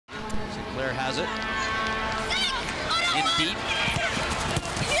Blair has it. In deep.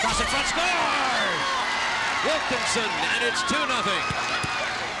 Cross in front, scores! Wilkinson, and it's 2-0.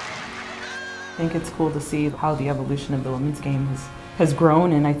 I think it's cool to see how the evolution of the women's game has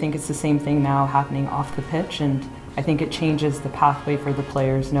grown, and I think it's the same thing now happening off the pitch, and I think it changes the pathway for the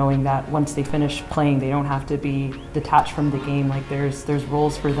players, knowing that once they finish playing, they don't have to be detached from the game. Like there's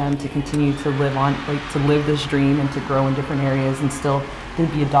roles for them to continue to live on, like to live this dream and to grow in different areas, and still to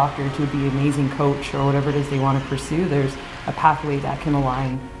be a doctor, to be an amazing coach, or whatever it is they want to pursue. There's a pathway that can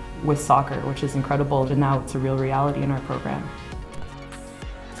align with soccer, which is incredible, and now it's a real reality in our program.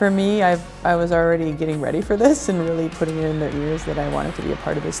 For me, I was already getting ready for this and really putting it in their ears that I wanted to be a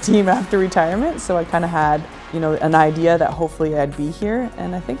part of this team after retirement. So I kind of had, an idea that hopefully I'd be here,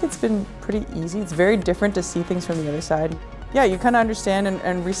 and I think it's been pretty easy. It's very different to see things from the other side. Yeah, you kind of understand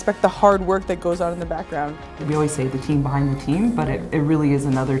and respect the hard work that goes on in the background. We always say the team behind the team, but it really is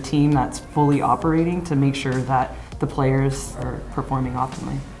another team that's fully operating to make sure that the players are performing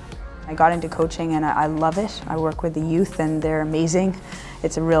optimally. I got into coaching and I love it. I work with the youth and they're amazing.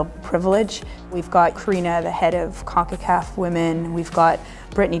 It's a real privilege. We've got Karina, the head of CONCACAF Women. We've got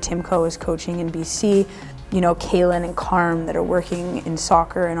Brittany Timko is coaching in BC. Kaylin and Carm that are working in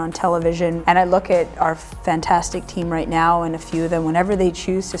soccer and on television. And I look at our fantastic team right now, and a few of them, whenever they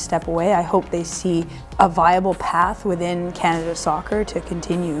choose to step away, I hope they see a viable path within Canada soccer to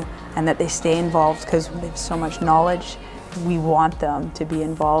continue, and that they stay involved because they have so much knowledge. We want them to be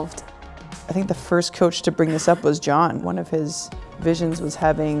involved. I think the first coach to bring this up was John. One of his visions was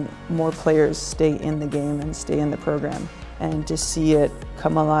having more players stay in the game and stay in the program. And to see it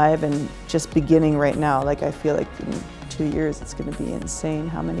come alive and just beginning right now, like I feel like in 2 years it's going to be insane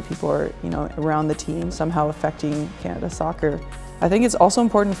how many people are, around the team somehow affecting Canada soccer. I think it's also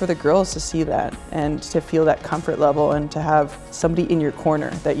important for the girls to see that and to feel that comfort level and to have somebody in your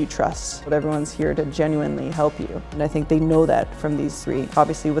corner that you trust. But everyone's here to genuinely help you. And I think they know that from these three.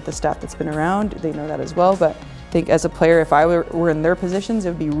 Obviously with the staff that's been around, they know that as well. But I think as a player, if I were in their positions, it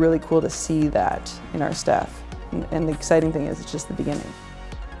would be really cool to see that in our staff. And the exciting thing is it's just the beginning.